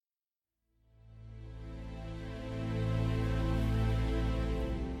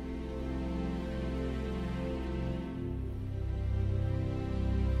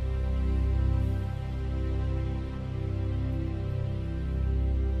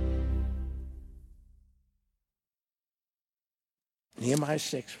Nehemiah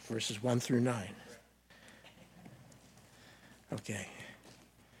 6, verses 1 through 9.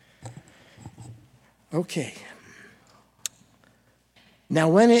 Okay. Now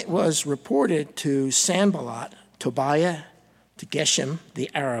when it was reported to Sanballat, Tobiah, to Geshem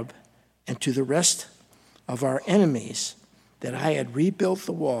the Arab, and to the rest of our enemies that I had rebuilt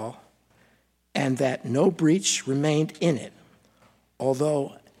the wall and that no breach remained in it,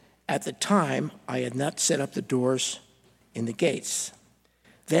 although at the time I had not set up the doors in the gates.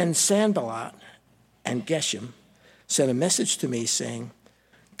 Then Sanballat and Geshem sent a message to me saying,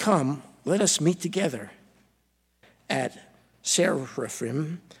 "Come, let us meet together at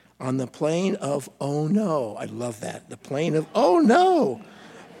Seraphim on the plain of Oh No." I love that, the plain of Oh No.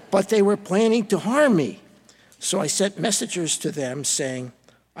 But they were planning to harm me. So I sent messengers to them saying,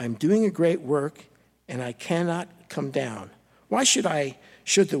 "I'm doing a great work and I cannot come down. Why should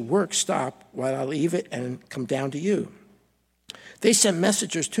the work stop while I leave it and come down to you?" They sent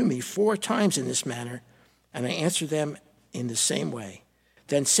messengers to me 4 times in this manner, and I answered them in the same way.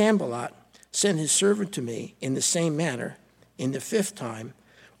 Then Sanballat sent his servant to me in the same manner, in the 5th time,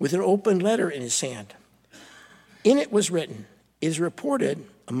 with an open letter in his hand. In it was written, "It is reported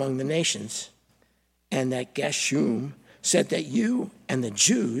among the nations, and that Geshem said that you and the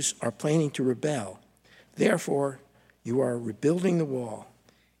Jews are planning to rebel. Therefore, you are rebuilding the wall,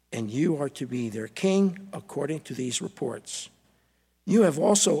 and you are to be their king according to these reports. You have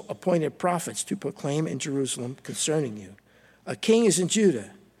also appointed prophets to proclaim in Jerusalem concerning you. A king is in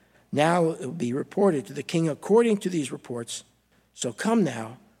Judah. Now it will be reported to the king according to these reports. So come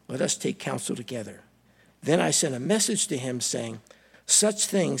now, let us take counsel together." Then I sent a message to him saying, "Such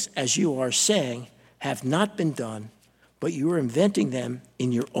things as you are saying have not been done, but you are inventing them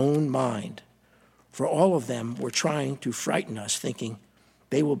in your own mind." For all of them were trying to frighten us, thinking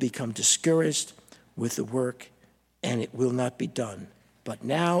they will become discouraged with the work and it will not be done. But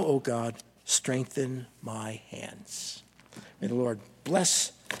now, O God, strengthen my hands. May the Lord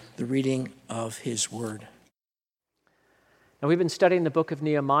bless the reading of his word. Now, we've been studying the book of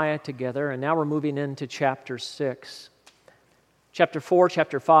Nehemiah together, and now we're moving into chapter 6. Chapter 4,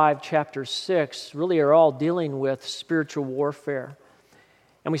 chapter 5, chapter 6 really are all dealing with spiritual warfare.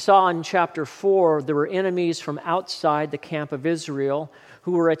 And we saw in chapter 4, there were enemies from outside the camp of Israel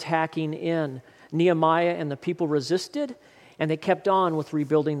who were attacking in. Nehemiah and the people resisted, and they kept on with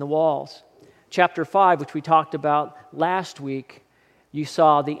rebuilding the walls. Chapter 5, which we talked about last week, you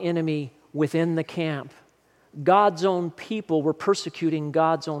saw the enemy within the camp. God's own people were persecuting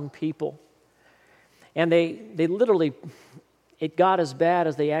God's own people. And they literally, it got as bad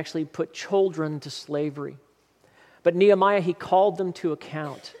as they actually put children to slavery. But Nehemiah, he called them to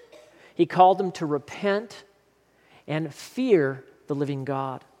account. He called them to repent and fear the living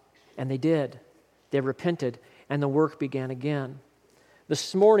God. And they did. They repented, and the work began again.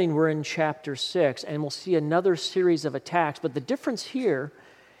 This morning we're in chapter 6, and we'll see another series of attacks. But the difference here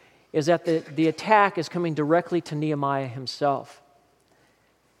is that the attack is coming directly to Nehemiah himself.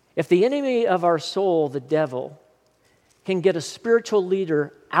 If the enemy of our soul, the devil, can get a spiritual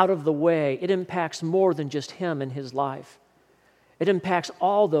leader out of the way, it impacts more than just him and his life. It impacts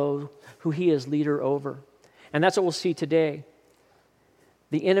all those who he is leader over. And that's what we'll see today.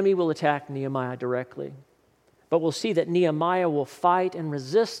 The enemy will attack Nehemiah directly. But we'll see that Nehemiah will fight and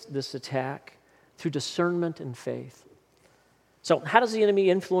resist this attack through discernment and faith. So how does the enemy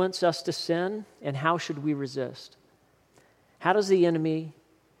influence us to sin, and how should we resist? How does the enemy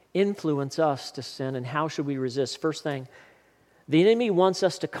influence us to sin, and how should we resist? First thing, the enemy wants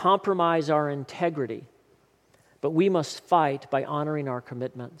us to compromise our integrity, but we must fight by honoring our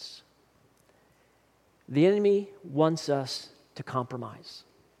commitments. The enemy wants us to compromise.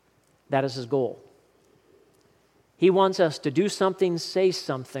 That is his goal. He wants us to do something, say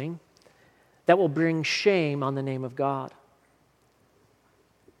something that will bring shame on the name of God.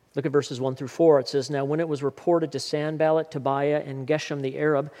 Look at verses 1 through 4. It says, "Now when it was reported to Sanballat, Tobiah, and Geshem the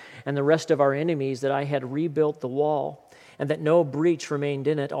Arab, and the rest of our enemies that I had rebuilt the wall, and that no breach remained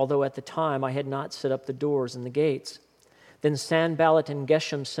in it, although at the time I had not set up the doors and the gates. Then Sanballat and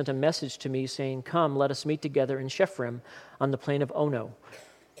Geshem sent a message to me, saying, 'Come, let us meet together in Seraphim on the plain of Ono.'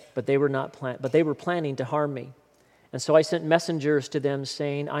 But they were planning to harm me. And so I sent messengers to them,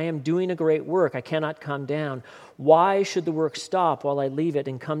 saying, 'I am doing a great work. I cannot come down. Why should the work stop while I leave it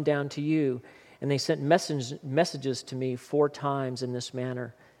and come down to you?' And they sent messages to me 4 times in this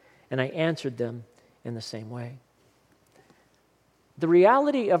manner, and I answered them in the same way." The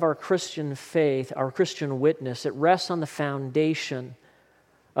reality of our Christian faith, our Christian witness, it rests on the foundation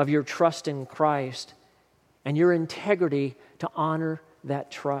of your trust in Christ and your integrity to honor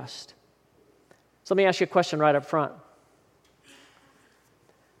that trust. So let me ask you a question right up front.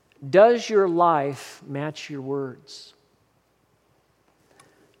 Does your life match your words?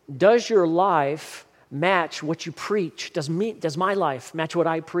 Does your life match what you preach? Does my life match what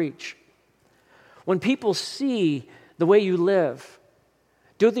I preach? When people see the way you live,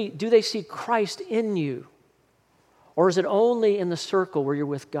 do they see Christ in you? Or is it only in the circle where you're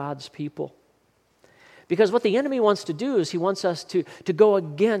with God's people? Because what the enemy wants to do is he wants us to go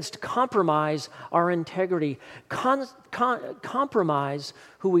against, compromise our integrity, compromise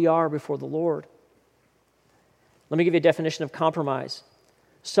who we are before the Lord. Let me give you a definition of compromise.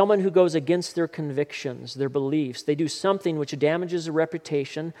 Someone who goes against their convictions, their beliefs. They do something which damages a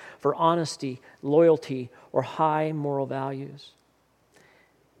reputation for honesty, loyalty, or high moral values.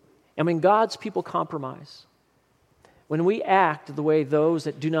 And when God's people compromise, when we act the way those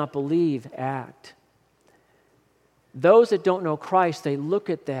that do not believe act, those that don't know Christ, they look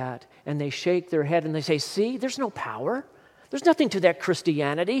at that and they shake their head and they say, see, there's no power. There's nothing to that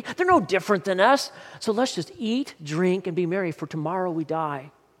Christianity. They're no different than us. So let's just eat, drink, and be merry, for tomorrow we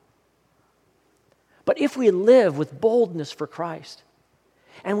die. But if we live with boldness for Christ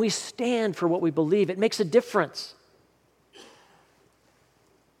and we stand for what we believe, it makes a difference.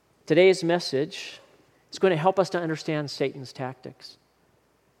 Today's message is going to help us to understand Satan's tactics.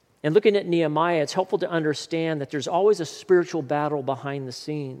 And looking at Nehemiah, it's helpful to understand that there's always a spiritual battle behind the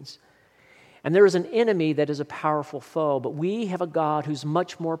scenes. And there is an enemy that is a powerful foe, but we have a God who's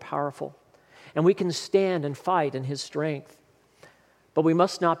much more powerful. And we can stand and fight in his strength. But we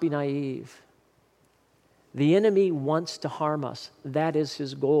must not be naive. The enemy wants to harm us. That is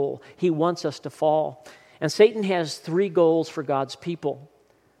his goal. He wants us to fall. And Satan has 3 goals for God's people.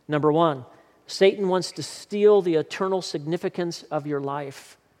 Number 1, Satan wants to steal the eternal significance of your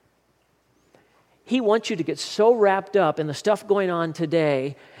life. He wants you to get so wrapped up in the stuff going on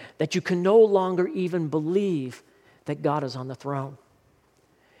today that you can no longer even believe that God is on the throne.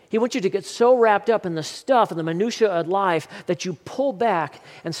 He wants you to get so wrapped up in the stuff and the minutiae of life that you pull back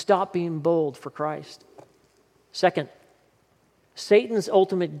and stop being bold for Christ. Second, Satan's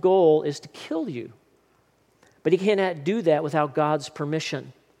ultimate goal is to kill you, but he cannot do that without God's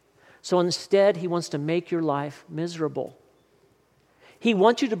permission. So instead, he wants to make your life miserable. He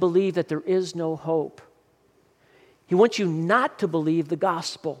wants you to believe that there is no hope. He wants you not to believe the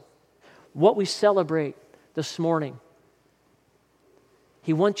gospel, what we celebrate this morning.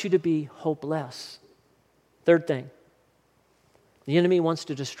 He wants you to be hopeless. Third thing, the enemy wants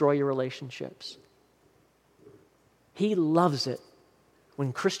to destroy your relationships. He loves it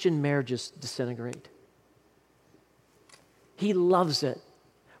when Christian marriages disintegrate. He loves it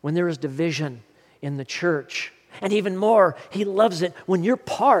when there is division in the church. And even more, he loves it when you're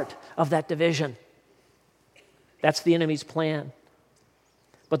part of that division. That's the enemy's plan.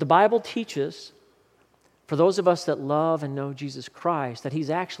 But the Bible teaches, for those of us that love and know Jesus Christ, that he's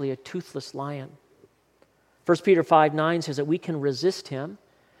actually a toothless lion. 1 Peter 5:9 says that we can resist him,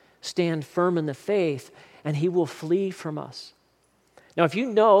 stand firm in the faith, and he will flee from us. Now, if you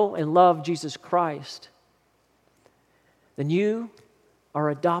know and love Jesus Christ, then you are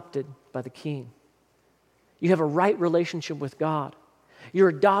adopted by the King. You have a right relationship with God. You're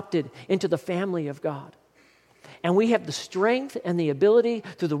adopted into the family of God. And we have the strength and the ability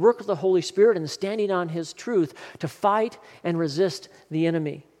through the work of the Holy Spirit and standing on his truth to fight and resist the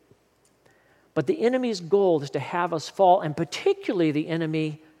enemy. But the enemy's goal is to have us fall, and particularly the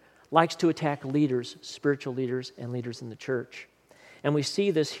enemy likes to attack leaders, spiritual leaders, and leaders in the church. And we see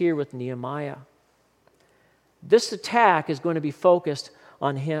this here with Nehemiah. This attack is going to be focused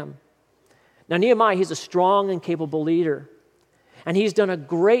on him. Now, Nehemiah, he's a strong and capable leader, and he's done a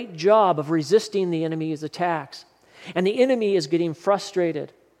great job of resisting the enemy's attacks. And the enemy is getting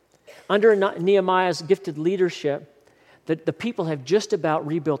frustrated. Under Nehemiah's gifted leadership, the people have just about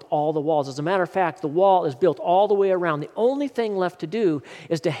rebuilt all the walls. As a matter of fact, the wall is built all the way around. The only thing left to do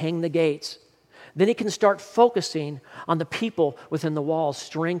is to hang the gates. Then he can start focusing on the people within the walls,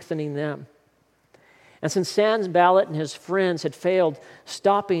 strengthening them. And since Sanballat and his friends had failed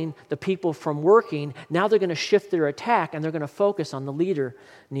stopping the people from working, now they're going to shift their attack and they're going to focus on the leader,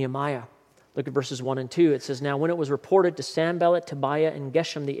 Nehemiah. Look at verses 1 and 2. It says, "Now when it was reported to Sanballat, Tobiah, and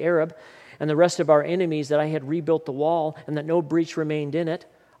Geshem the Arab, and the rest of our enemies that I had rebuilt the wall and that no breach remained in it,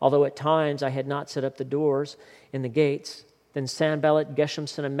 although at times I had not set up the doors in the gates, then Sanballat and Geshem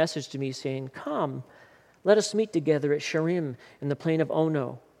sent a message to me saying, 'Come, let us meet together at Sharim in the plain of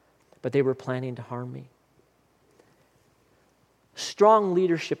Ono.' But they were planning to harm me." Strong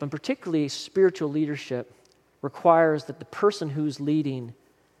leadership, and particularly spiritual leadership, requires that the person who's leading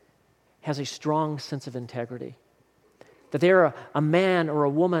has a strong sense of integrity, that they're a man or a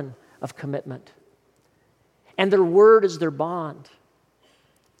woman of commitment, and their word is their bond.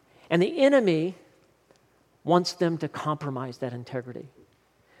 And the enemy wants them to compromise that integrity.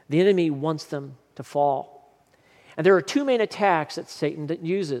 The enemy wants them to fall. And there are two main attacks that Satan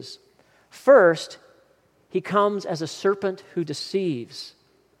uses. First, he comes as a serpent who deceives.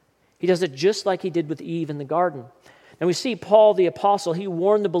 He does it just like he did with Eve in the garden. And we see Paul the apostle, he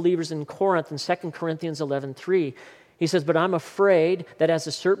warned the believers in Corinth in 2 Corinthians 11:3. He says, "But I'm afraid that as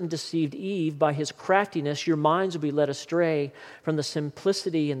the serpent deceived Eve by his craftiness, your minds will be led astray from the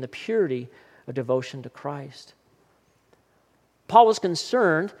simplicity and the purity of devotion to Christ." Paul was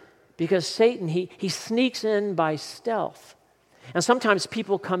concerned because Satan, he sneaks in by stealth. And sometimes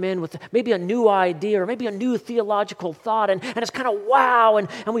people come in with maybe a new idea or maybe a new theological thought, and it's kind of wow, and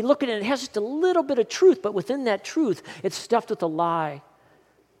we look at it and it has just a little bit of truth, but within that truth, it's stuffed with a lie.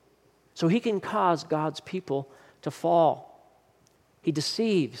 So he can cause God's people to fall. He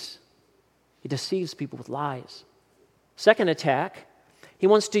deceives. He deceives people with lies. Second attack, he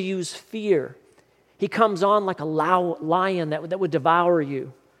wants to use fear. He comes on like a lion that would devour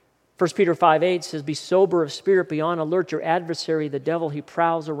you. 1 Peter 5:8 says, "Be sober of spirit, be on alert. Your adversary, the devil, he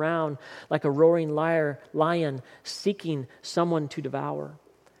prowls around like a roaring lion, seeking someone to devour."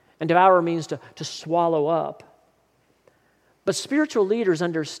 And devour means to swallow up. But spiritual leaders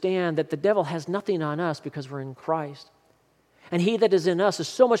understand that the devil has nothing on us because we're in Christ. And he that is in us is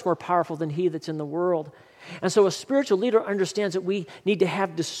so much more powerful than he that's in the world. And so a spiritual leader understands that we need to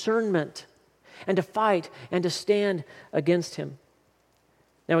have discernment and to fight and to stand against him.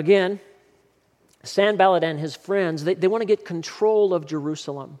 Now again, Sanballat and his friends, they want to get control of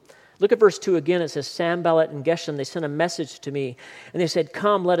Jerusalem. Look at verse 2 again. It says, "Sanballat and Geshem, they sent a message to me. And they said,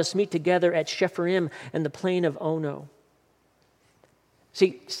 'Come, let us meet together at Shepharim in the plain of Ono.'"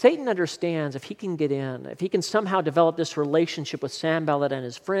 See, Satan understands if he can get in, if he can somehow develop this relationship with Sanballat and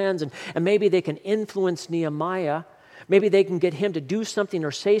his friends, and maybe they can influence Nehemiah, maybe they can get him to do something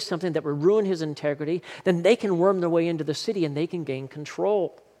or say something that would ruin his integrity, then they can worm their way into the city and they can gain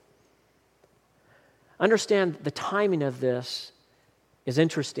control. Understand the timing of this is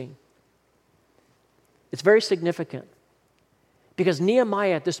interesting. It's very significant because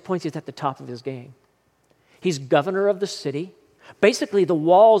Nehemiah at this point is at the top of his game. He's governor of the city. Basically, the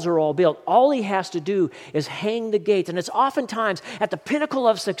walls are all built. All he has to do is hang the gates. And it's oftentimes at the pinnacle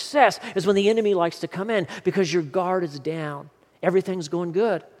of success is when the enemy likes to come in because your guard is down. Everything's going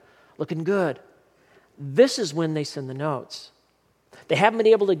good, looking good. This is when they send the notes. They haven't been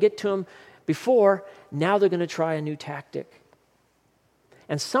able to get to him before. Now they're going to try a new tactic.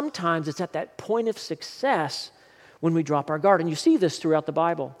 And sometimes it's at that point of success when we drop our guard. And you see this throughout the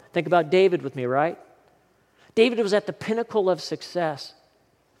Bible. Think about David with me, right? David was at the pinnacle of success.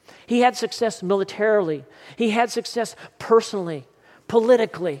 He had success militarily. He had success personally,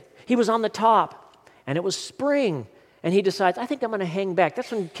 politically. He was on the top. And it was spring. And he decides, I think I'm going to hang back.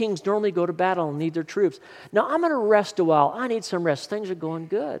 That's when kings normally go to battle and need their troops. Now I'm going to rest a while. I need some rest. Things are going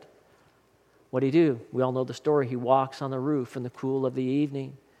good. What did he do? We all know the story. He walks on the roof in the cool of the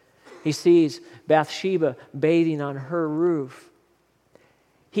evening. He sees Bathsheba bathing on her roof.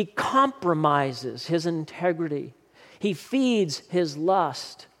 He compromises his integrity. He feeds his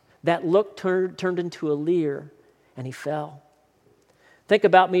lust. That look turned into a leer, and he fell. Think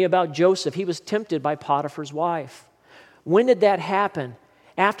about Joseph. He was tempted by Potiphar's wife. When did that happen?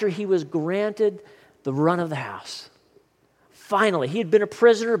 After he was granted the run of the house. Finally, he had been a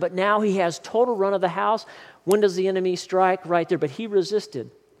prisoner, but now he has total run of the house. When does the enemy strike? Right there. But he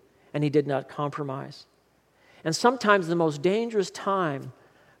resisted, and he did not compromise. And sometimes the most dangerous time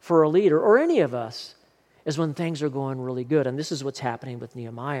for a leader, or any of us, is when things are going really good. And this is what's happening with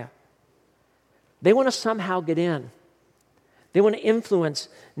Nehemiah. They want to somehow get in. They want to influence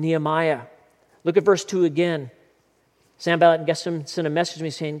Nehemiah. Look at verse 2 again. Sanballat and Geshem sent a message to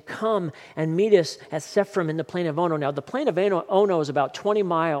me saying, "Come and meet us at Shepharim in the plain of Ono." Now, the plain of Ono is about 20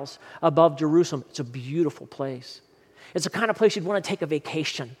 miles above Jerusalem. It's a beautiful place. It's the kind of place you'd want to take a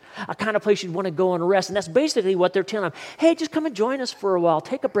vacation, a kind of place you'd want to go and rest. And that's basically what they're telling them. Hey, just come and join us for a while.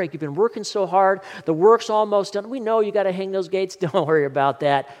 Take a break. You've been working so hard. The work's almost done. We know you got to hang those gates. Don't worry about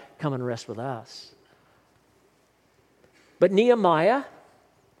that. Come and rest with us. But Nehemiah,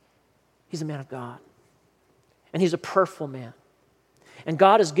 he's a man of God. And he's a prayerful man. And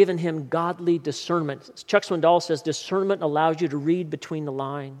God has given him godly discernment. Chuck Swindoll says discernment allows you to read between the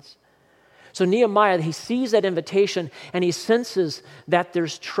lines. So Nehemiah, he sees that invitation and he senses that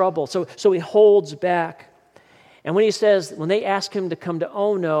there's trouble. So he holds back. And when they ask him to come to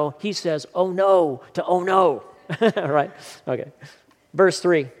Ono, he says, "Oh no," to "Oh no." Right? Okay. Verse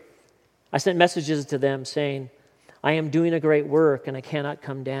 3, I sent messages to them saying, "I am doing a great work and I cannot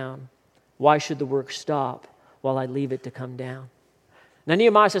come down. Why should the work stop while I leave it to come down?" Now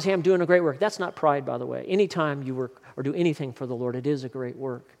Nehemiah says, hey, I'm doing a great work. That's not pride, by the way. Anytime you work or do anything for the Lord, it is a great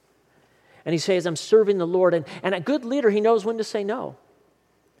work. And he says, I'm serving the Lord. And a good leader, he knows when to say no.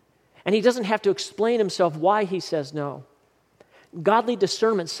 And he doesn't have to explain himself why he says no. Godly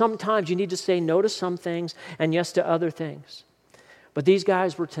discernment, sometimes you need to say no to some things and yes to other things. But these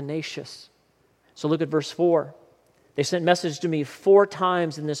guys were tenacious. So look at verse 4. They sent message to me 4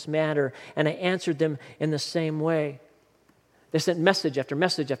 times in this matter, and I answered them in the same way. They sent message after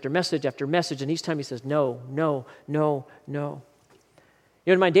message after message after message, and each time he says, no, no, no, no.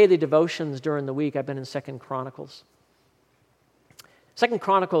 In my daily devotions during the week, I've been in 2 Chronicles. 2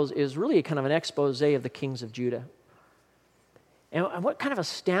 Chronicles is really kind of an expose of the kings of Judah. And what kind of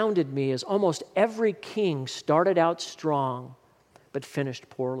astounded me is almost every king started out strong, but finished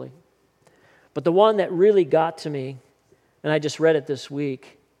poorly. But the one that really got to me, and I just read it this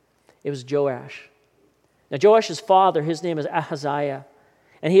week, it was Joash. Now Joash's father, his name is Ahaziah,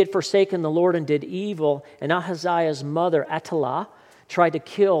 and he had forsaken the Lord and did evil, and Ahaziah's mother, Athaliah, tried to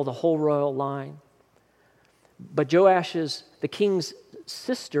kill the whole royal line. But the king's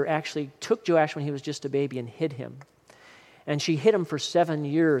sister, actually took Joash when he was just a baby and hid him. And she hid him for 7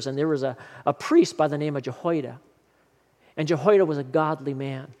 years, and there was a priest by the name of Jehoiada. And Jehoiada was a godly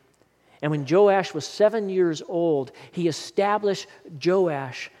man. And when Joash was 7 years old, he established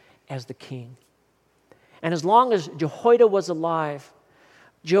Joash as the king. And as long as Jehoiada was alive,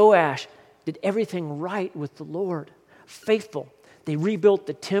 Joash did everything right with the Lord, faithful. They rebuilt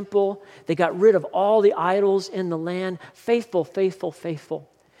the temple. They got rid of all the idols in the land. Faithful, faithful, faithful.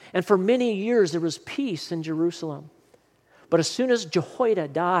 And for many years, there was peace in Jerusalem. But as soon as Jehoiada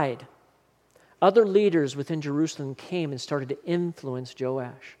died, other leaders within Jerusalem came and started to influence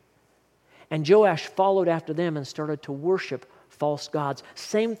Joash. And Joash followed after them and started to worship false gods.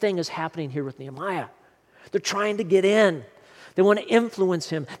 Same thing is happening here with Nehemiah. They're trying to get in. They want to influence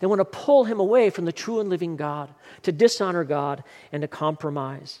him. They want to pull him away from the true and living God, to dishonor God and to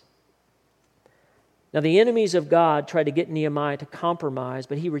compromise. Now, the enemies of God tried to get Nehemiah to compromise,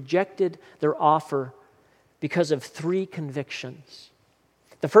 but he rejected their offer because of 3 convictions.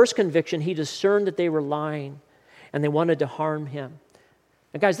 The first conviction, he discerned that they were lying and they wanted to harm him.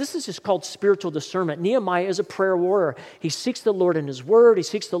 Now, guys, this is just called spiritual discernment. Nehemiah is a prayer warrior. He seeks the Lord in his word. He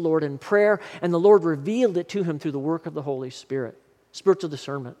seeks the Lord in prayer, and the Lord revealed it to him through the work of the Holy Spirit. Spiritual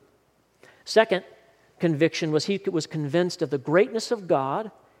discernment. Second conviction was he was convinced of the greatness of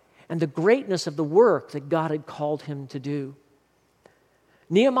God and the greatness of the work that God had called him to do.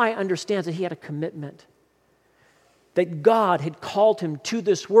 Nehemiah understands that he had a commitment, that God had called him to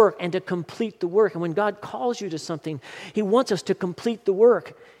this work and to complete the work. And when God calls you to something, he wants us to complete the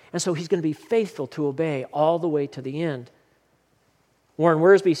work. And so he's going to be faithful to obey all the way to the end. Warren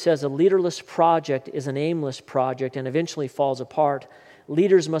Wiersbe says a leaderless project is an aimless project and eventually falls apart.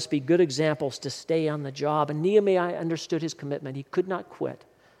 Leaders must be good examples to stay on the job. And Nehemiah understood his commitment. He could not quit.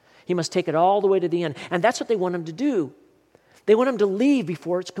 He must take it all the way to the end. And that's what they want him to do. They want him to leave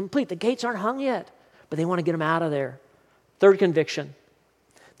before it's complete. The gates aren't hung yet, but they want to get him out of there. Third conviction,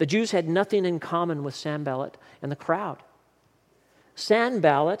 the Jews had nothing in common with Sanballat and the crowd.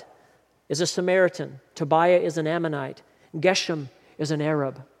 Sanballat is a Samaritan. Tobiah is an Ammonite. Geshem is an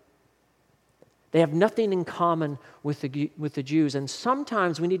Arab. They have nothing in common with the Jews, and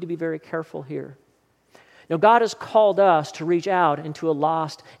sometimes we need to be very careful here. Now, God has called us to reach out into a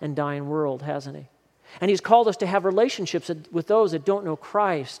lost and dying world, hasn't He? And He's called us to have relationships with those that don't know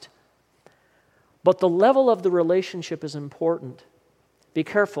Christ. But the level of the relationship is important. Be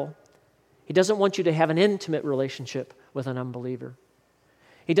careful. He doesn't want you to have an intimate relationship with an unbeliever.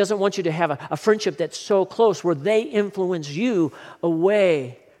 He doesn't want you to have a friendship that's so close where they influence you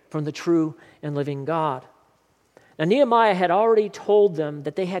away from the true and living God. Now, Nehemiah had already told them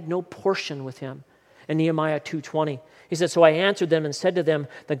that they had no portion with him. In Nehemiah 2:20, he said, "So I answered them and said to them,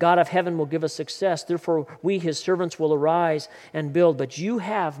 the God of heaven will give us success. Therefore, we, his servants, will arise and build. But you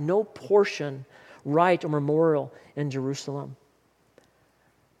have no portion, right, or memorial in Jerusalem."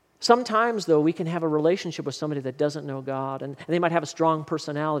 Sometimes, though, we can have a relationship with somebody that doesn't know God, and they might have a strong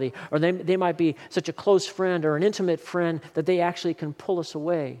personality, or they might be such a close friend or an intimate friend that they actually can pull us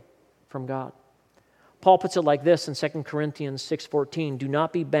away from God. Paul puts it like this in 2 Corinthians 6:14, "Do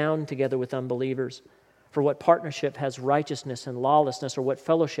not be bound together with unbelievers. For what partnership has righteousness and lawlessness, or what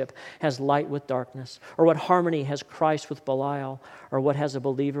fellowship has light with darkness, or what harmony has Christ with Belial, or what has a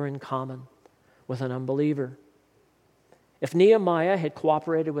believer in common with an unbeliever?" If Nehemiah had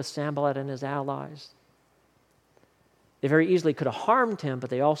cooperated with Sanballat and his allies, they very easily could have harmed him, but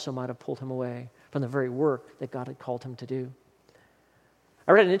they also might have pulled him away from the very work that God had called him to do.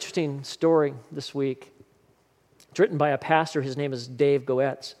 I read an interesting story this week. It's written by a pastor. His name is Dave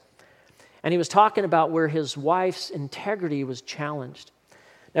Goetz. And he was talking about where his wife's integrity was challenged.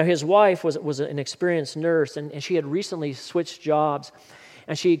 Now, his wife was an experienced nurse, and she had recently switched jobs.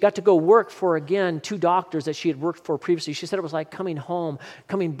 And she got to go work for, again, 2 doctors that she had worked for previously. She said it was like coming home,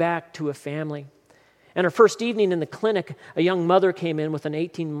 coming back to a family. And her first evening in the clinic, a young mother came in with an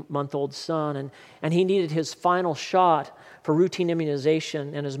 18-month-old son, and he needed his final shot for routine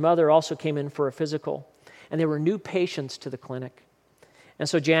immunization, and his mother also came in for a physical. And there were new patients to the clinic. And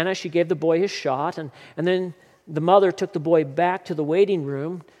so Jana, she gave the boy his shot, and then the mother took the boy back to the waiting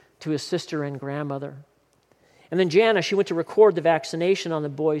room to his sister and grandmother. And then Jana, she went to record the vaccination on the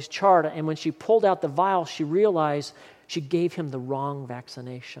boy's chart, and when she pulled out the vial, she realized she gave him the wrong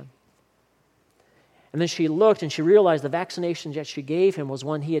vaccination. And then she looked and she realized the vaccination that she gave him was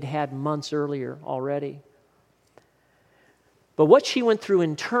one he had had months earlier already. But what she went through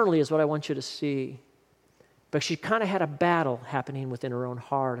internally is what I want you to see. But she kind of had a battle happening within her own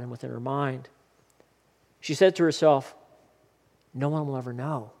heart and within her mind. She said to herself, no one will ever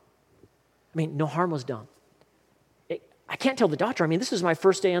know. I mean, no harm was done. I can't tell the doctor. I mean, this is my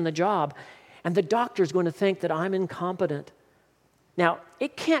first day on the job, and the doctor's going to think that I'm incompetent. Now,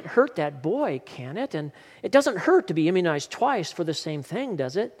 it can't hurt that boy, can it? And it doesn't hurt to be immunized twice for the same thing,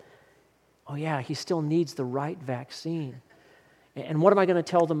 does it? Oh yeah, he still needs the right vaccine. And what am I going to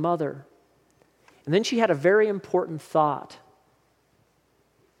tell the mother? And then she had a very important thought.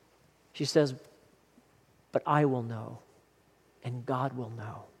 She says, but I will know, and God will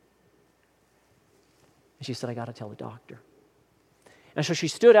know. And she said, I got to tell the doctor. And so she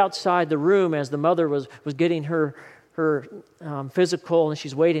stood outside the room as the mother was getting her physical, and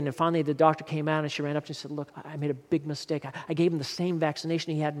she's waiting. And finally the doctor came out, and she ran up and she said, look, I made a big mistake. I gave him the same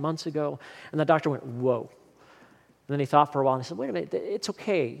vaccination he had months ago. And the doctor went, whoa. And then he thought for a while, and he said, wait a minute, it's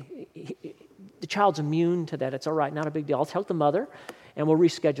okay. The child's immune to that. It's all right, not a big deal. I'll tell the mother, and we'll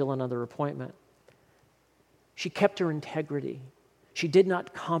reschedule another appointment. She kept her integrity. She did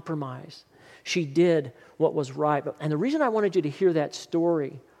not compromise. She did what was right. And the reason I wanted you to hear that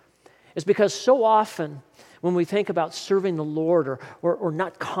story is because so often when we think about serving the Lord or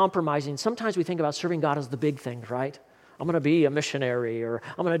not compromising, sometimes we think about serving God as the big things, right? I'm going to be a missionary, or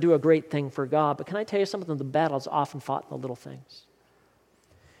I'm going to do a great thing for God. But can I tell you something? The battle is often fought in the little things.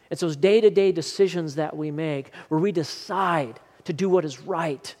 It's those day-to-day decisions that we make where we decide to do what is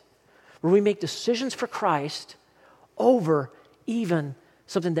right, where we make decisions for Christ over even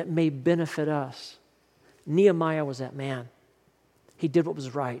something that may benefit us. Nehemiah was that man. He did what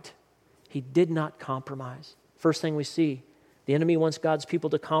was right. He did not compromise. First thing we see, the enemy wants God's people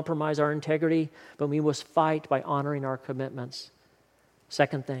to compromise our integrity, but we must fight by honoring our commitments.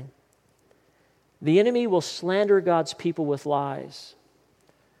 Second thing, the enemy will slander God's people with lies,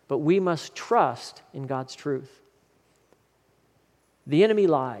 but we must trust in God's truth. The enemy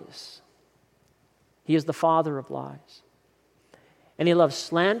lies. He is the father of lies. And he loves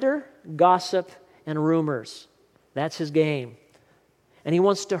slander, gossip, and rumors. That's his game. And he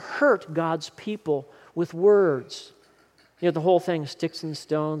wants to hurt God's people with words. You know, the whole thing, sticks and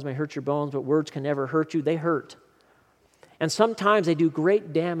stones may hurt your bones, but words can never hurt you. They hurt. And sometimes they do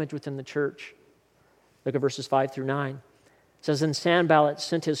great damage within the church. Look at verses 5 through 9. It says, and Sanballat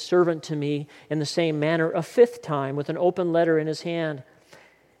sent his servant to me in the same manner a 5th time with an open letter in his hand.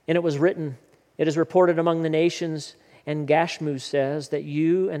 And it was written, it is reported among the nations, and Gashmu says that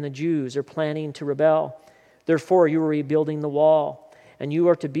you and the Jews are planning to rebel. Therefore, you are rebuilding the wall, and you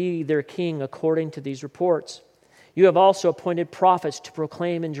are to be their king according to these reports. You have also appointed prophets to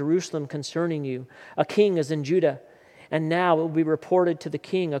proclaim in Jerusalem concerning you. A king is in Judah, and now it will be reported to the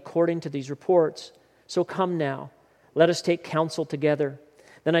king according to these reports. So come now, let us take counsel together.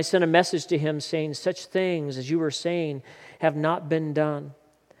 Then I sent a message to him saying, such things as you were saying have not been done,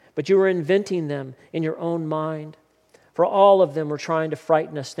 but you are inventing them in your own mind. For all of them were trying to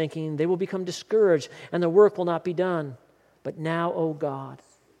frighten us, thinking they will become discouraged and the work will not be done. But now, O God,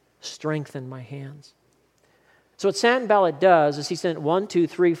 strengthen my hands. So what Sanballat does is he sent 1, 2,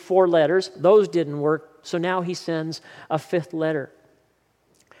 3, 4 letters. Those didn't work, so now he sends a 5th letter.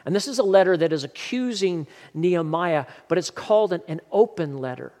 And this is a letter that is accusing Nehemiah, but it's called an open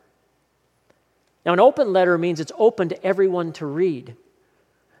letter. Now, an open letter means it's open to everyone to read.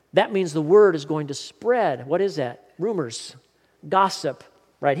 That means the word is going to spread. What is that? Rumors, gossip,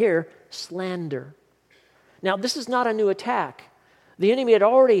 right here, slander. Now, this is not a new attack. The enemy had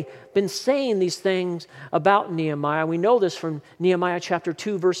already been saying these things about Nehemiah. We know this from Nehemiah chapter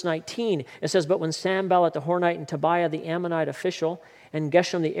 2, verse 19. It says, but when Sanballat the Horonite and Tobiah the Ammonite official and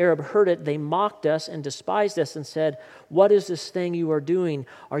Geshem the Arab heard it, they mocked us and despised us and said, what is this thing you are doing?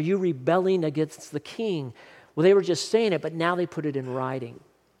 Are you rebelling against the king? Well, they were just saying it, but now they put it in writing.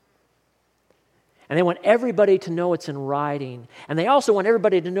 And they want everybody to know it's in writing. And they also want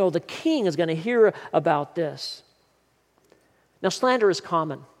everybody to know the king is going to hear about this. Now, slander is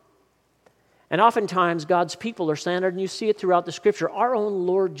common. And oftentimes, God's people are slandered, and you see it throughout the Scripture. Our own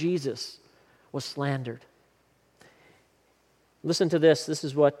Lord Jesus was slandered. Listen to this. This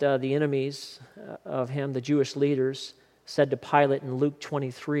is what the enemies of him, the Jewish leaders, said to Pilate in Luke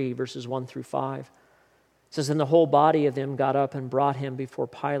 23, verses 1 through 5. It says, "And the whole body of them got up and brought him before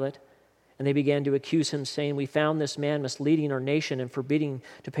Pilate. And they began to accuse him, saying, 'We found this man misleading our nation and forbidding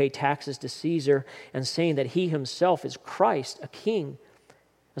to pay taxes to Caesar, and saying that he himself is Christ, a king.'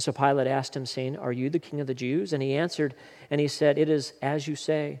 And so Pilate asked him, saying, 'Are you the king of the Jews?' And he answered, and he said, 'It is as you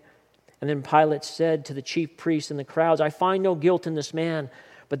say.' And then Pilate said to the chief priests and the crowds, 'I find no guilt in this man.'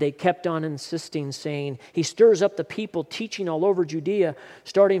 But they kept on insisting, saying, 'He stirs up the people, teaching all over Judea,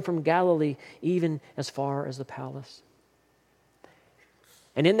 starting from Galilee, even as far as the palace.'"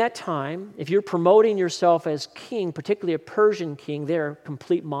 And in that time, if you're promoting yourself as king, particularly a Persian king, they're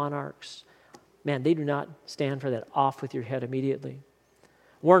complete monarchs. Man, they do not stand for that. Off with your head immediately.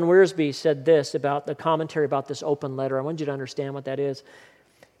 Warren Wiersbe said this about the commentary about this open letter. I want you to understand what that is.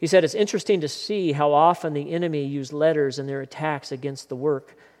 He said, "It's interesting to see how often the enemy used letters in their attacks against the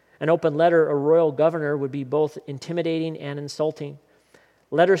work. An open letter, a royal governor, would be both intimidating and insulting.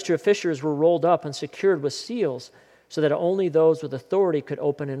 Letters to officials were rolled up and secured with seals, so that only those with authority could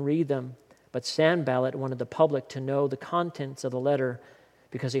open and read them. But Sanballat wanted the public to know the contents of the letter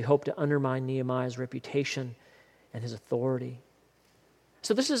because he hoped to undermine Nehemiah's reputation and his authority."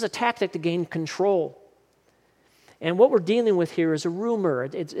 So this is a tactic to gain control. And what we're dealing with here is a rumor.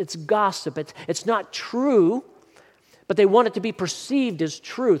 It's gossip. It's not true, but they want it to be perceived as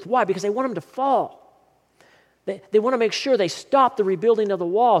truth. Why? Because they want them to fall. They want to make sure they stop the rebuilding of the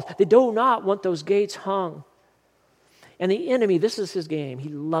walls. They do not want those gates hung. And the enemy, this is his game. He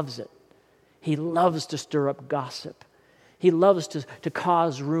loves it. He loves to stir up gossip. He loves to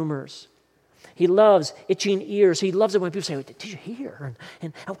cause rumors. He loves itching ears. He loves it when people say, "Did you hear?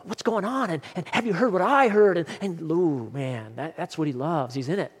 And what's going on? And have you heard what I heard?" And ooh, man, that's what he loves. He's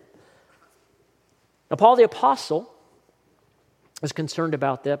in it. Now, Paul the Apostle is concerned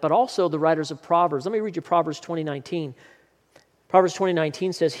about that, but also the writers of Proverbs. Let me read you Proverbs 20:19. Proverbs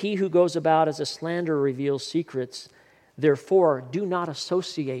 20:19 says, "He who goes about as a slanderer reveals secrets. Therefore, do not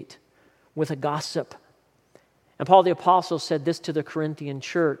associate with a gossip." And Paul the Apostle said this to the Corinthian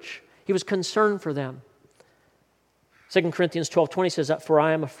church. He was concerned for them. 2 Corinthians 12:20 says, "For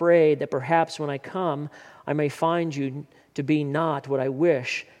I am afraid that perhaps when I come, I may find you to be not what I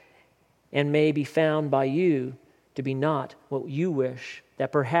wish, and may be found by you to be not what you wish,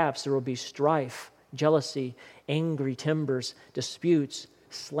 that perhaps there will be strife, jealousy, angry timbers, disputes,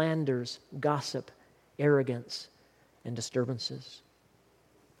 slanders, gossip, arrogance, and disturbances."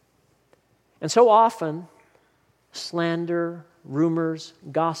 And so often, slander, rumors,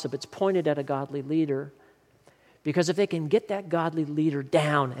 gossip, it's pointed at a godly leader, because if they can get that godly leader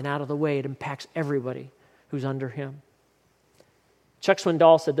down and out of the way, it impacts everybody who's under him. Chuck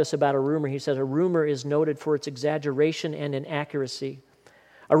Swindoll said this about a rumor. He said, "A rumor is noted for its exaggeration and inaccuracy.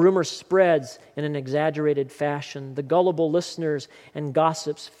 A rumor spreads in an exaggerated fashion. The gullible listeners and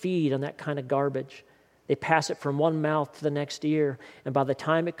gossips feed on that kind of garbage. They pass it from one mouth to the next ear, and by the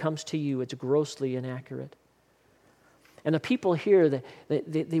time it comes to you, it's grossly inaccurate." And the people here,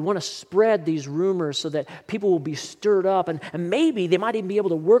 they want to spread these rumors so that people will be stirred up, and maybe they might even be able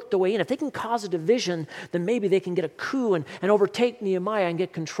to work their way in. If they can cause a division, then maybe they can get a coup and overtake Nehemiah and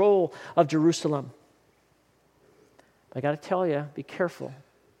get control of Jerusalem. But I got to tell you, be careful.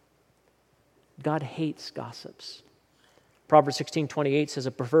 God hates gossips. Proverbs 16:28 says,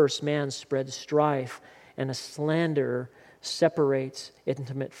 "A perverse man spreads strife, and a slanderer separates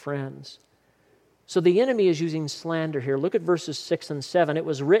intimate friends." So the enemy is using slander here. Look at verses 6 and 7. "It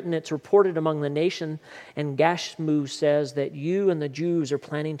was written, it's reported among the nation, and Gashmu says that you and the Jews are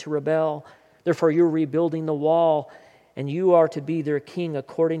planning to rebel. Therefore you're rebuilding the wall, and you are to be their king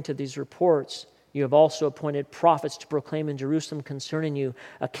according to these reports. You have also appointed prophets to proclaim in Jerusalem concerning you,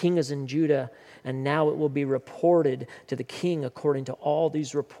 a king is in Judah, and now it will be reported to the king according to all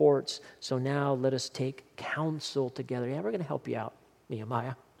these reports. So now let us take counsel together." Yeah, we're going to help you out,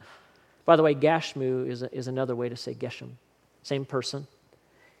 Nehemiah. By the way, Gashmu is another way to say Geshem. Same person.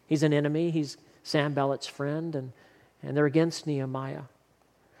 He's an enemy. He's Sanballat's friend, and they're against Nehemiah.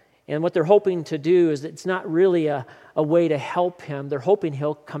 And what they're hoping to do is it's not really a way to help him. They're hoping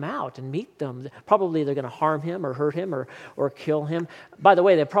he'll come out and meet them. Probably they're going to harm him or hurt him or kill him. By the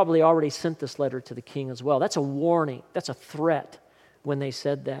way, they probably already sent this letter to the king as well. That's a warning. That's a threat when they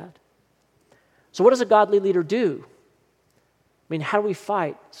said that. So what does a godly leader do? I mean, how do we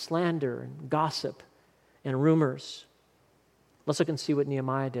fight slander and gossip and rumors? Let's look and see what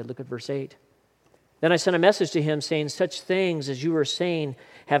Nehemiah did. Look at verse 8. Then I sent a message to him saying, such things as you are saying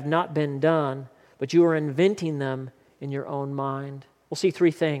have not been done, but you are inventing them in your own mind. We'll see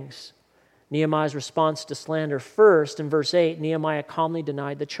three things. Nehemiah's response to slander. First, in verse 8, Nehemiah calmly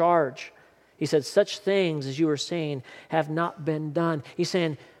denied the charge. He said, such things as you are saying have not been done. He's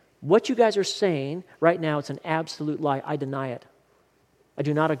saying, what you guys are saying right now, it's an absolute lie. I deny it. I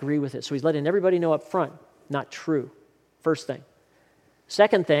do not agree with it. So he's letting everybody know up front, not true. First thing.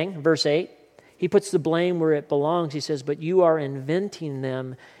 Second thing, verse 8, he puts the blame where it belongs. He says, but you are inventing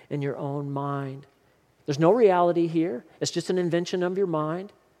them in your own mind. There's no reality here. It's just an invention of your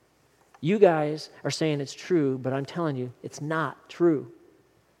mind. You guys are saying it's true, but I'm telling you, it's not true.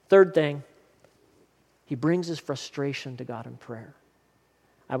 Third thing, he brings his frustration to God in prayer.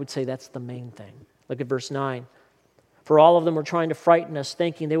 I would say that's the main thing. Look at verse 9. For all of them were trying to frighten us,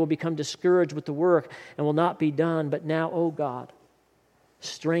 thinking they will become discouraged with the work and will not be done. But now, O God,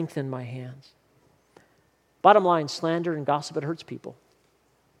 strengthen my hands. Bottom line, slander and gossip, it hurts people.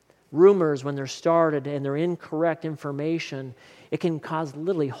 Rumors, when they're started and they're incorrect information, it can cause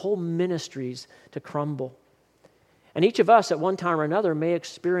literally whole ministries to crumble. And each of us at one time or another may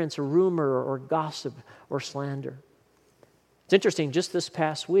experience a rumor or gossip or slander. It's interesting, just this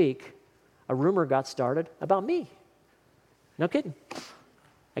past week, a rumor got started about me. No kidding.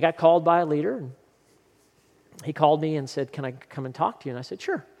 I got called by a leader, and he called me and said, can I come and talk to you? And I said,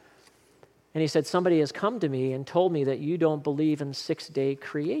 sure. And he said, somebody has come to me and told me that you don't believe in six-day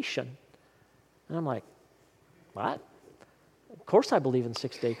creation. And I'm like, what? Of course I believe in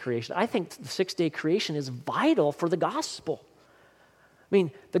six-day creation. I think the six-day creation is vital for the gospel. I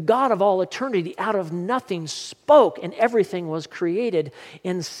mean, the God of all eternity out of nothing spoke, and everything was created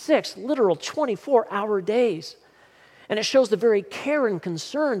in 6 literal 24-hour days. And it shows the very care and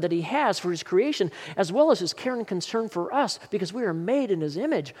concern that he has for his creation, as well as his care and concern for us, because we are made in his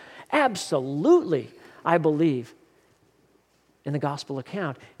image. Absolutely, I believe in the gospel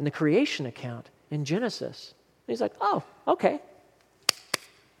account, in the creation account, in Genesis. And he's like, oh, okay,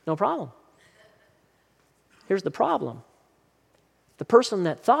 no problem. Here's the problem. The person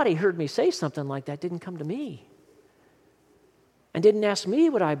that thought he heard me say something like that didn't come to me and didn't ask me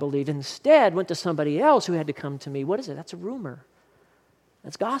what I believed. Instead, went to somebody else who had to come to me. What is it? That's a rumor.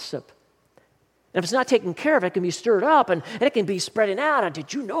 That's gossip. And if it's not taken care of, it can be stirred up and it can be spreading out. And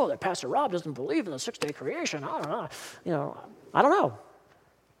did you know that Pastor Rob doesn't believe in the six-day creation? I don't know. I don't know.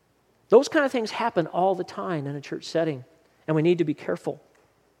 Those kind of things happen all the time in a church setting, and we need to be careful.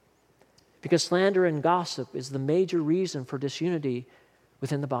 Because slander and gossip is the major reason for disunity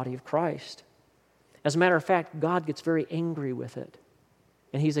within the body of Christ. As a matter of fact, God gets very angry with it,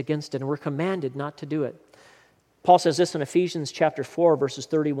 and he's against it, and we're commanded not to do it. Paul says this in Ephesians chapter 4, verses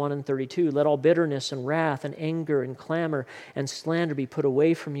 31 and 32, let all bitterness and wrath and anger and clamor and slander be put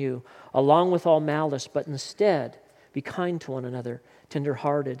away from you, along with all malice, but instead be kind to one another,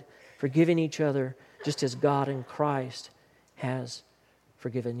 tender-hearted, forgiving each other, just as God in Christ has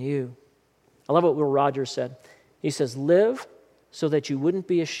forgiven you. I love what Will Rogers said. He says, live so that you wouldn't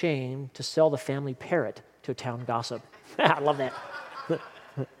be ashamed to sell the family parrot to a town gossip. I love that.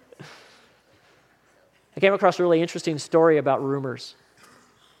 I came across a really interesting story about rumors.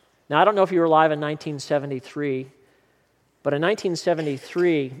 Now, I don't know if you were alive in 1973, but in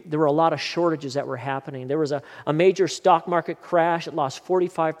 1973, there were a lot of shortages that were happening. There was a major stock market crash. It lost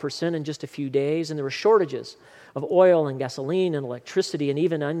 45% in just a few days, and there were shortages of oil and gasoline and electricity and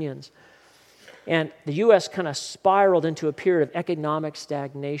even onions. And the U.S. kind of spiraled into a period of economic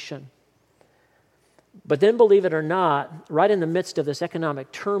stagnation. But then, believe it or not, right in the midst of this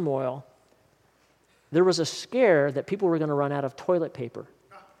economic turmoil, there was a scare that people were going to run out of toilet paper.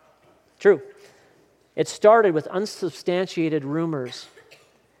 True. It started with unsubstantiated rumors.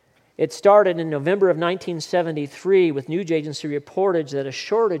 It started in November of 1973 with news agency reportage that a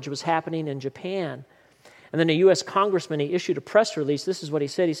shortage was happening in Japan. And then a U.S. congressman, he issued a press release. This is what he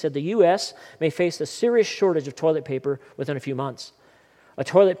said. He said, the U.S. may face a serious shortage of toilet paper within a few months. A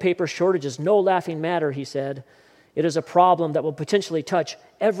toilet paper shortage is no laughing matter, he said. It is a problem that will potentially touch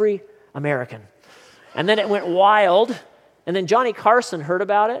every American. And then it went wild. And then Johnny Carson heard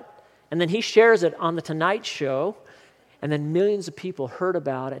about it. And then he shares it on The Tonight Show. And then millions of people heard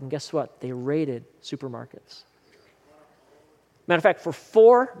about it. And guess what? They raided supermarkets. Matter of fact, for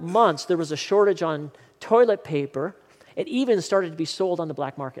 4 months, there was a shortage on toilet paper. It even started to be sold on the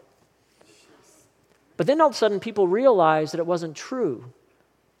black market. But then all of a sudden, people realized that it wasn't true,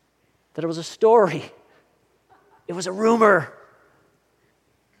 that it was a story. It was a rumor.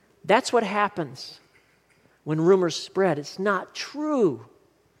 That's what happens when rumors spread. It's not true.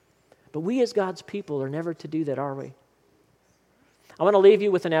 But we as God's people are never to do that, are we? I want to leave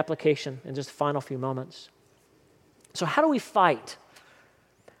you with an application in just the final few moments. So how do we fight?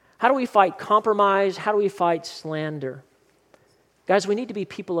 How do we fight compromise? How do we fight slander? Guys, we need to be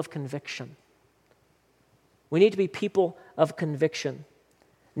people of conviction. We need to be people of conviction.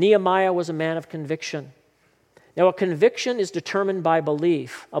 Nehemiah was a man of conviction. Now, a conviction is determined by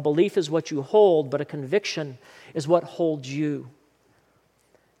belief. A belief is what you hold, but a conviction is what holds you.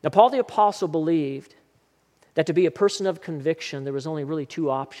 Now, Paul the Apostle believed that to be a person of conviction, there was only really two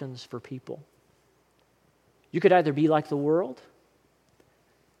options for people. You could either be like the world,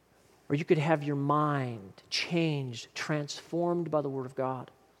 or you could have your mind changed, transformed by the Word of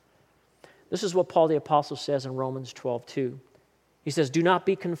God. This is what Paul the Apostle says in Romans 12:2. He says, "Do not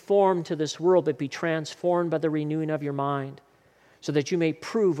be conformed to this world, but be transformed by the renewing of your mind, so that you may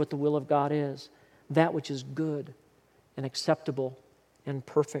prove what the will of God is, that which is good and acceptable and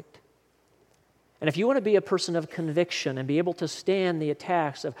perfect." And if you want to be a person of conviction and be able to stand the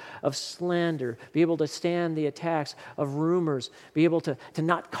attacks of slander, be able to stand the attacks of rumors, be able to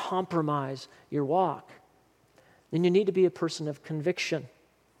not compromise your walk, then you need to be a person of conviction.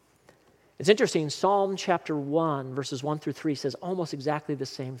 It's interesting, Psalm chapter 1, verses 1 through 3 says almost exactly the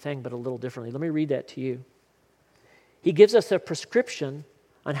same thing, but a little differently. Let me read that to you. He gives us a prescription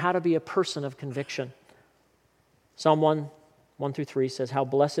on how to be a person of conviction. Psalm 1 through 3 says, "How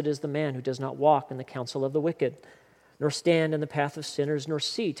blessed is the man who does not walk in the counsel of the wicked, nor stand in the path of sinners, nor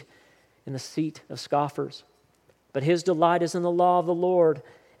seat in the seat of scoffers. But his delight is in the law of the Lord,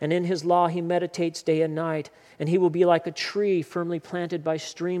 and in his law he meditates day and night. And he will be like a tree firmly planted by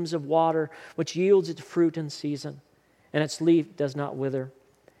streams of water, which yields its fruit in season, and its leaf does not wither.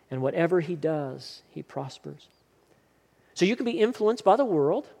 And whatever he does, he prospers." So you can be influenced by the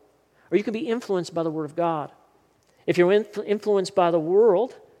world, or you can be influenced by the Word of God. If you're influenced by the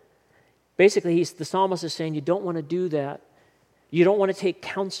world, basically the psalmist is saying you don't want to do that. You don't want to take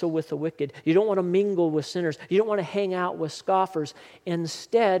counsel with the wicked. You don't want to mingle with sinners. You don't want to hang out with scoffers.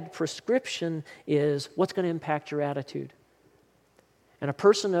 Instead, prescription is what's going to impact your attitude. And a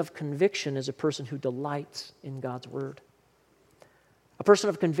person of conviction is a person who delights in God's Word. A person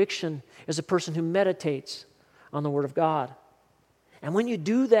of conviction is a person who meditates on the Word of God. And when you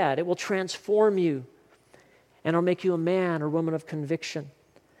do that, it will transform you, and it'll make you a man or woman of conviction.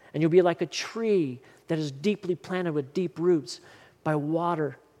 And you'll be like a tree that is deeply planted with deep roots by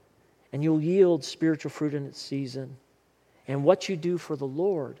water, and you'll yield spiritual fruit in its season. And what you do for the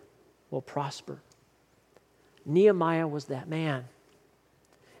Lord will prosper. Nehemiah was that man.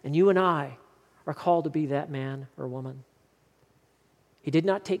 And you and I are called to be that man or woman. He did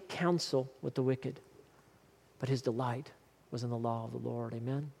not take counsel with the wicked, but his delight was in the law of the Lord.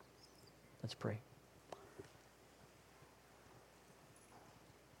 Amen? Let's pray.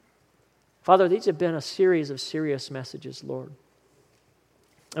 Father, these have been a series of serious messages, Lord.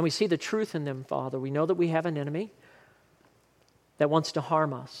 And we see the truth in them, Father. We know that we have an enemy that wants to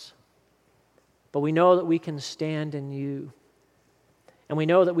harm us. But we know that we can stand in you. And we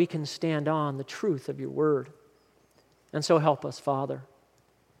know that we can stand on the truth of your word. And so help us, Father.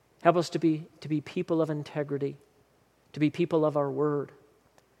 Help us to be people of integrity, to be people of our word.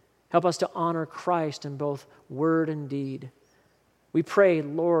 Help us to honor Christ in both word and deed. We pray,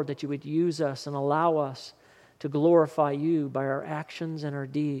 Lord, that you would use us and allow us to glorify you by our actions and our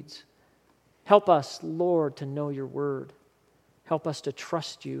deeds. Help us, Lord, to know your word. Help us to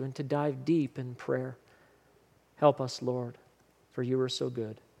trust you and to dive deep in prayer. Help us, Lord, for you are so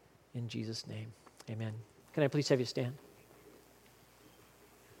good. In Jesus' name, amen. Can I please have you stand?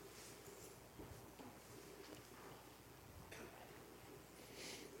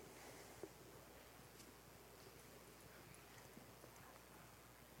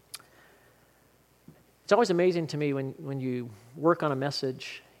 It's always amazing to me when you work on a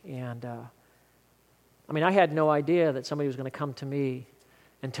message, and I had no idea that somebody was going to come to me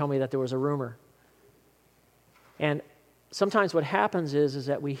and tell me that there was a rumor. And sometimes what happens is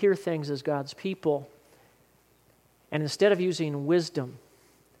that we hear things as God's people, and instead of using wisdom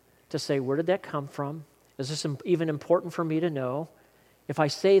to say, where did that come from? Is this even important for me to know? If I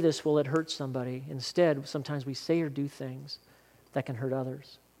say this, will it hurt somebody? Instead, sometimes we say or do things that can hurt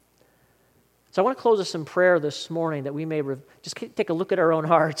others. So I want to close us in prayer this morning that we may just take a look at our own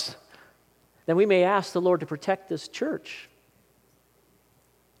hearts, that we may ask the Lord to protect this church.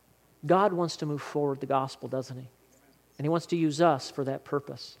 God wants to move forward the gospel, doesn't he? And he wants to use us for that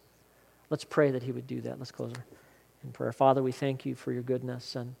purpose. Let's pray that he would do that. Let's close in prayer. Father, we thank you for your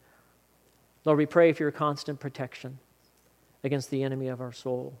goodness. And Lord, we pray for your constant protection against the enemy of our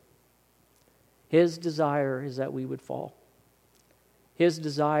soul. His desire is that we would fall. His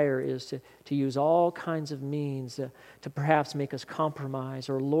desire is to use all kinds of means to perhaps make us compromise,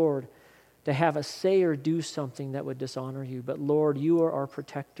 or, Lord, to have us say or do something that would dishonor you. But, Lord, you are our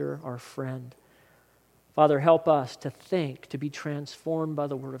protector, our friend. Father, help us to think, to be transformed by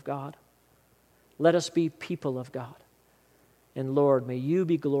the Word of God. Let us be people of God. And, Lord, may you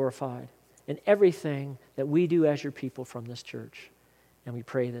be glorified in everything that we do as your people from this church. And we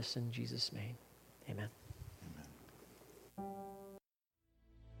pray this in Jesus' name. Amen.